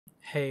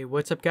Hey,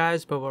 what's up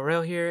guys,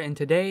 Bobo here, and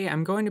today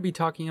I'm going to be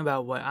talking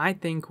about what I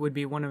think would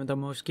be one of the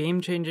most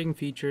game-changing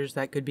features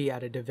that could be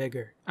added to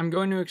Vigor. I'm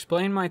going to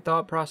explain my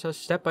thought process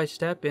step by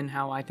step in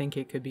how I think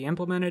it could be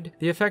implemented,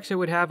 the effects it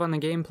would have on the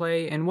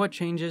gameplay, and what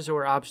changes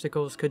or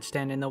obstacles could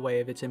stand in the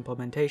way of its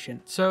implementation.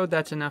 So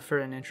that's enough for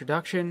an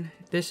introduction.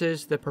 This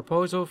is the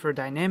proposal for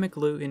dynamic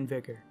loot in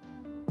Vigor.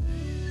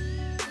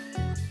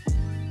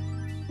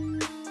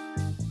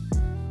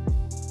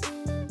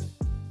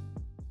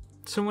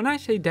 So when I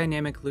say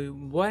dynamic loot,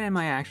 what am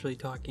I actually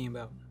talking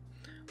about?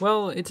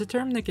 Well, it's a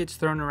term that gets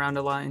thrown around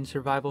a lot in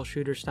survival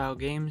shooter style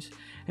games,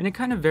 and it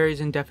kind of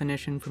varies in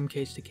definition from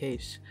case to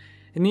case.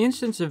 In the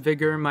instance of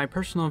Vigor, my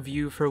personal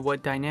view for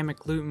what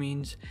dynamic loot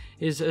means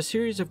is a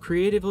series of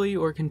creatively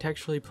or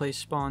contextually placed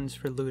spawns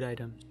for loot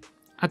items.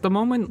 At the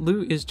moment,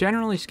 loot is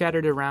generally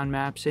scattered around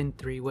maps in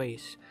three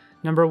ways.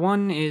 Number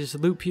one is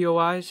loot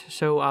POIs,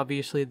 so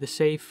obviously the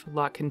safe,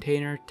 lock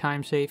container,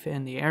 time safe,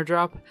 and the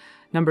airdrop.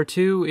 Number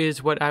two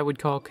is what I would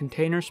call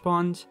container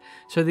spawns,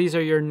 so these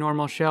are your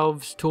normal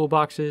shelves,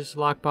 toolboxes,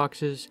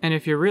 lockboxes, and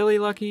if you're really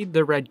lucky,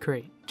 the red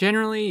crate.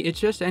 Generally, it's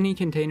just any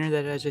container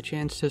that has a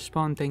chance to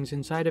spawn things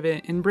inside of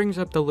it and brings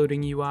up the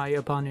looting UI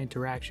upon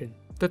interaction.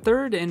 The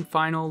third and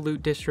final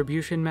loot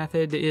distribution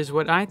method is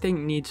what I think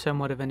needs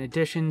somewhat of an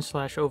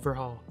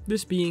addition/overhaul,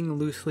 this being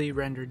loosely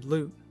rendered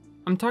loot.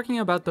 I'm talking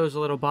about those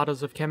little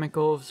bottles of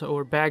chemicals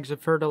or bags of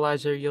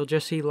fertilizer you'll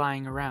just see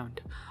lying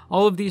around.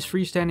 All of these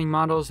freestanding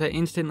models that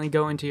instantly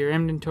go into your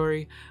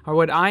inventory are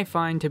what I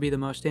find to be the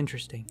most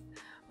interesting.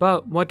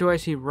 But what do I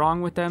see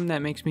wrong with them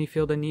that makes me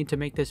feel the need to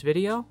make this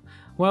video?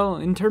 Well,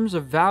 in terms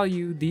of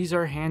value, these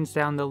are hands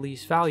down the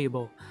least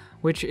valuable,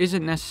 which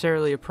isn't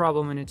necessarily a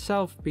problem in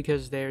itself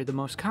because they're the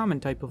most common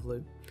type of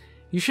loot.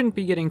 You shouldn't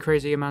be getting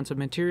crazy amounts of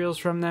materials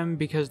from them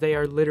because they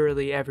are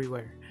literally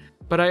everywhere.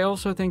 But I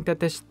also think that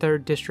this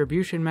third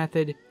distribution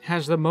method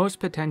has the most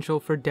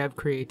potential for dev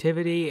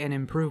creativity and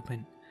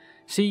improvement.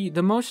 See,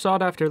 the most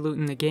sought after loot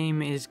in the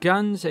game is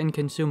guns and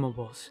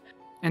consumables.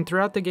 And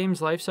throughout the game's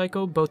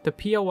lifecycle, both the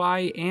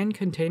POI and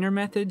container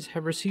methods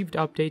have received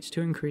updates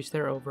to increase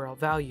their overall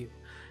value.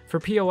 For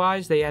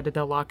POIs, they added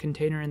the lock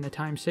container and the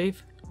time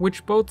safe,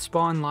 which both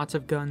spawn lots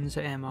of guns,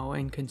 ammo,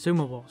 and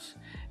consumables.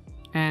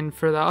 And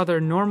for the other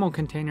normal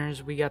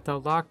containers, we got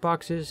the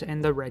lockboxes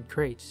and the red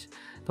crates.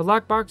 The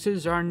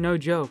lockboxes are no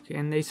joke,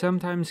 and they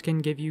sometimes can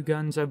give you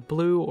guns of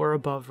blue or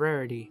above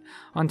rarity,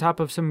 on top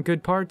of some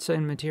good parts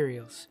and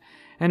materials.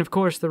 And of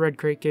course the red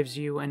crate gives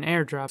you an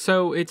airdrop,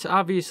 so it's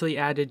obviously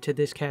added to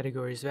this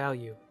category's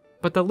value.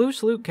 But the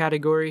loose loot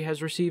category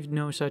has received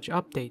no such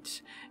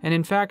updates, and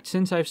in fact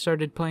since I've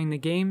started playing the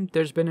game,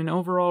 there's been an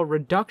overall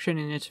reduction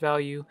in its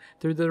value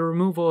through the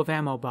removal of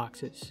ammo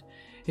boxes.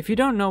 If you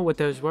don't know what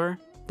those were,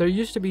 there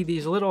used to be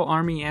these little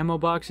army ammo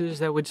boxes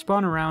that would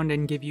spawn around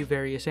and give you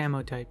various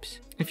ammo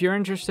types. If you're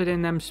interested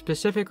in them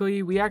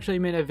specifically, we actually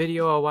made a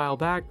video a while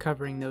back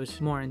covering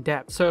those more in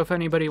depth, so if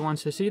anybody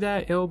wants to see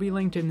that, it will be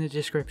linked in the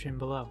description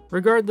below.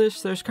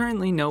 Regardless, there's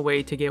currently no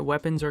way to get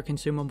weapons or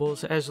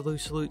consumables as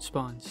loose loot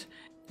spawns.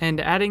 And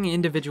adding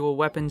individual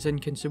weapons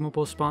and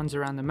consumable spawns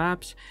around the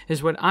maps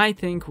is what I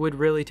think would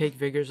really take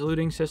Vigor's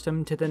looting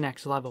system to the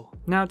next level.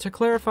 Now to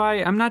clarify,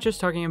 I'm not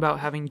just talking about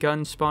having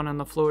guns spawn on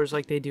the floors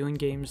like they do in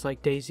games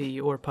like DayZ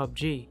or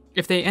PUBG.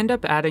 If they end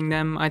up adding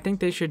them, I think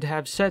they should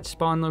have set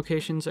spawn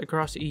locations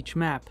across each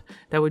map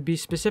that would be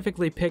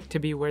specifically picked to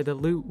be where the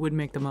loot would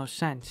make the most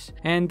sense.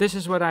 And this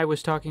is what I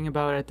was talking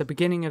about at the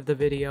beginning of the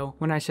video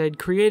when I said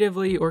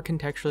creatively or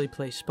contextually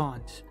place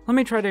spawns. Let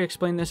me try to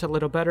explain this a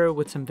little better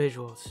with some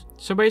visuals.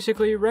 So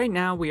basically, right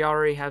now we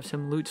already have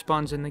some loot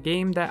spawns in the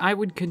game that I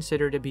would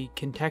consider to be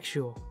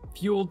contextual.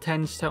 Fuel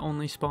tends to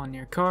only spawn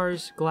near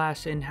cars,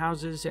 glass in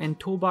houses, and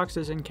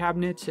toolboxes and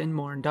cabinets in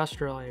more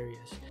industrial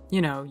areas. You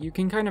know, you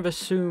can kind of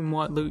assume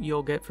what loot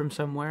you'll get from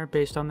somewhere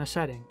based on the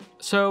setting.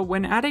 So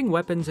when adding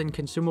weapons and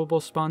consumable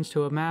spawns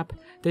to a map,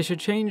 they should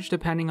change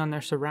depending on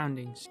their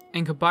surroundings.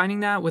 And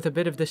combining that with a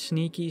bit of the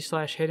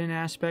sneaky/hidden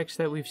aspects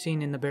that we've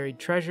seen in the buried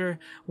treasure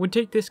would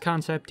take this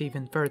concept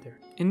even further.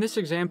 In this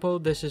example,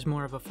 this is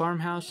more of a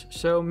farmhouse,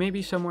 so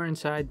maybe somewhere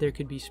inside there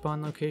could be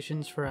spawn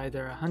locations for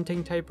either a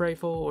hunting type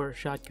rifle or a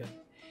shotgun.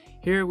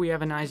 Here we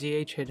have an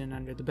IZH hidden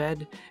under the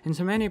bed, and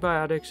some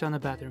antibiotics on the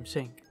bathroom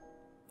sink.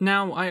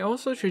 Now, I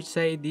also should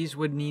say these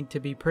would need to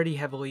be pretty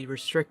heavily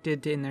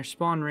restricted in their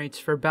spawn rates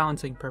for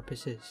balancing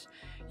purposes.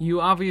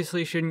 You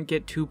obviously shouldn't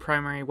get 2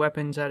 primary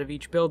weapons out of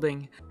each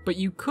building, but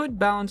you could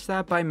balance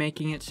that by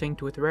making it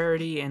synced with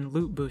rarity and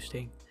loot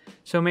boosting.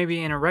 So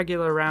maybe in a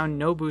regular round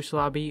no boost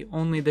lobby,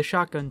 only the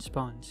shotgun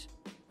spawns.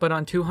 But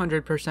on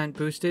 200%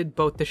 boosted,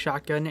 both the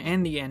shotgun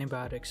and the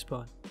antibiotics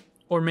spawn.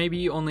 Or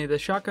maybe only the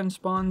shotgun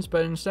spawns,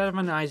 but instead of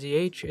an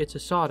IZH, it's a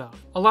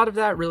sawed-off. A lot of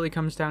that really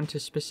comes down to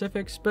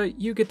specifics,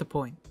 but you get the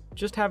point.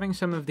 Just having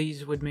some of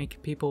these would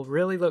make people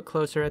really look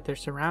closer at their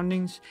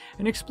surroundings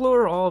and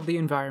explore all of the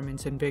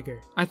environments in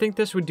Vigor. I think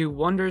this would do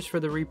wonders for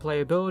the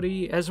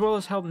replayability, as well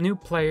as help new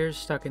players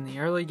stuck in the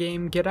early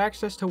game get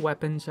access to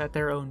weapons at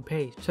their own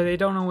pace, so they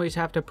don't always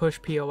have to push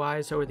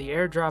POIs or the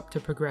airdrop to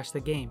progress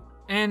the game.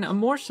 And a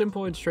more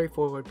simple and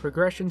straightforward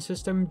progression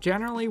system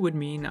generally would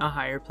mean a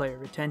higher player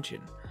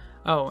retention.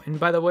 Oh, and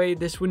by the way,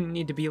 this wouldn't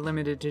need to be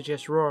limited to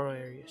just rural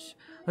areas.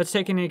 Let's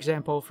take an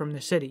example from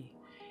the city.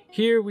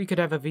 Here we could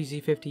have a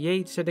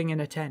VZ-58 sitting in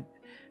a tent,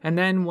 and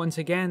then once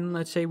again,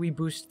 let's say we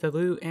boost the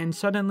loot and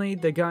suddenly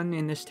the gun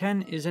in this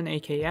tent is an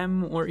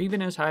AKM or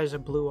even as high as a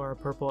blue or a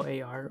purple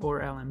AR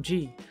or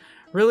LMG.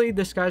 Really,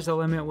 the sky's the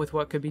limit with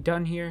what could be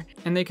done here,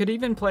 and they could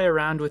even play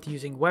around with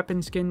using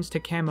weapon skins to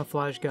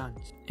camouflage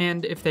guns.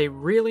 And if they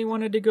really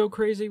wanted to go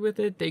crazy with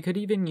it, they could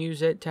even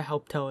use it to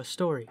help tell a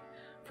story.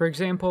 For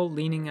example,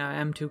 leaning a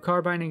M2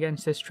 carbine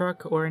against this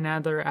truck or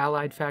another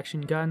allied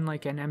faction gun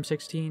like an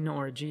M16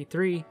 or a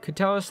G3 could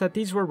tell us that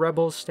these were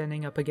rebels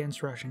standing up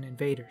against Russian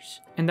invaders.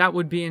 And that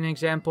would be an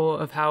example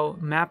of how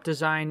map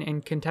design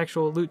and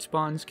contextual loot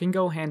spawns can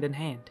go hand in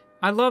hand.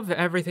 I love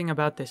everything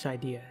about this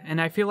idea,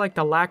 and I feel like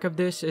the lack of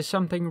this is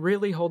something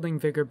really holding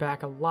Vigor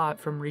back a lot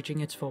from reaching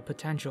its full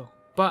potential.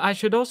 But I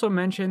should also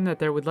mention that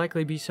there would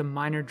likely be some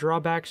minor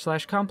drawbacks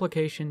 /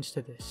 complications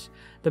to this.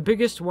 The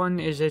biggest one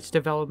is its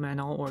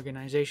developmental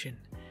organization.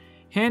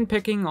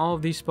 Handpicking all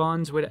of these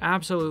spawns would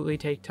absolutely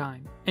take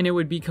time, and it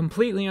would be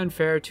completely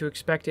unfair to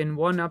expect in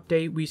one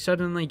update we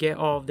suddenly get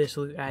all of this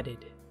loot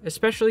added,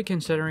 especially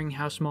considering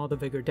how small the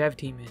Vigor dev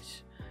team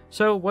is.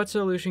 So what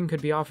solution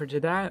could be offered to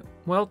that?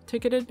 Well,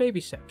 take it in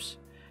baby steps.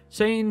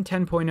 Say in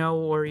 10.0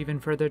 or even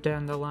further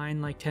down the line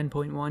like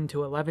 10.1 to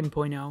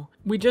 11.0,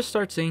 we just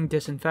start seeing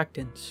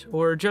disinfectants,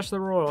 or just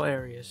the rural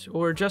areas,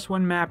 or just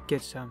one map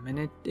gets some,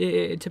 and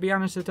to be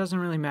honest it doesn't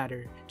really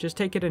matter, just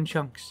take it in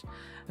chunks.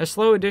 A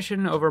slow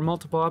addition over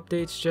multiple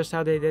updates, just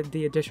how they did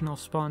the additional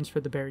spawns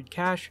for the buried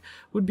cache,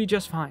 would be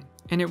just fine,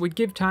 and it would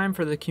give time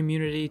for the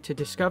community to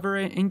discover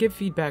it and give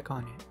feedback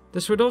on it.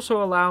 This would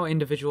also allow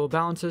individual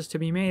balances to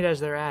be made as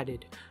they're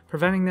added,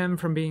 preventing them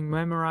from being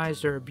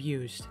memorized or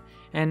abused.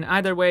 And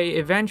either way,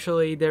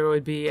 eventually there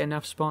would be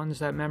enough spawns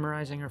that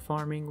memorizing or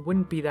farming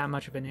wouldn't be that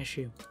much of an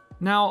issue.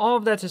 Now, all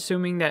of that's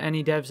assuming that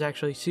any devs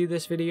actually see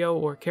this video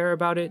or care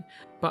about it,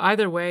 but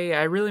either way,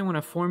 I really want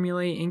to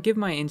formulate and give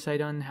my insight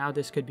on how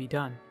this could be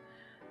done.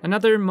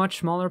 Another much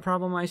smaller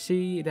problem I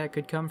see that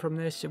could come from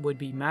this would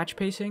be match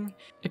pacing.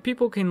 If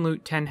people can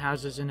loot 10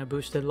 houses in a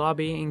boosted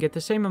lobby and get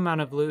the same amount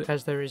of loot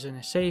as there is in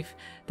a safe,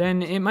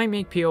 then it might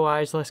make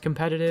POIs less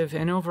competitive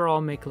and overall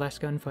make less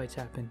gunfights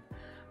happen.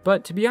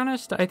 But to be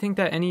honest, I think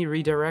that any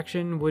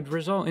redirection would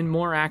result in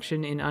more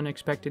action in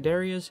unexpected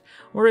areas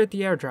or at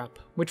the airdrop,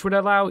 which would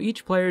allow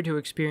each player to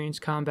experience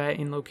combat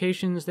in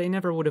locations they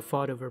never would have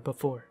fought over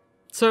before.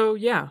 So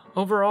yeah,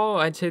 overall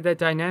I'd say that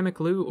dynamic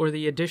loot or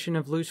the addition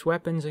of loose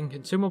weapons and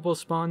consumable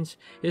spawns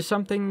is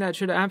something that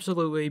should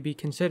absolutely be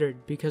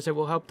considered because it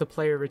will help the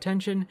player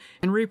retention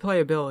and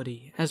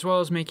replayability, as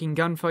well as making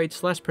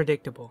gunfights less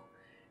predictable.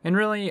 And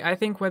really, I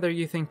think whether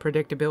you think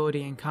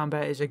predictability in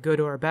combat is a good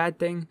or a bad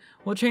thing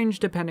will change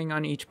depending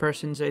on each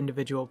person's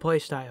individual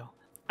playstyle.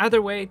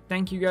 Either way,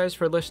 thank you guys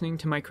for listening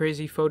to my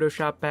crazy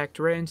Photoshop-backed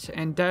rants,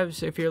 and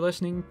devs, if you're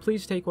listening,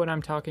 please take what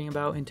I'm talking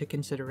about into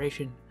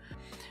consideration.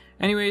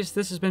 Anyways,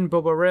 this has been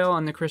Bobo Rail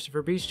on the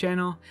Christopher Beast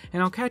channel,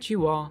 and I'll catch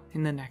you all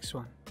in the next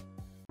one.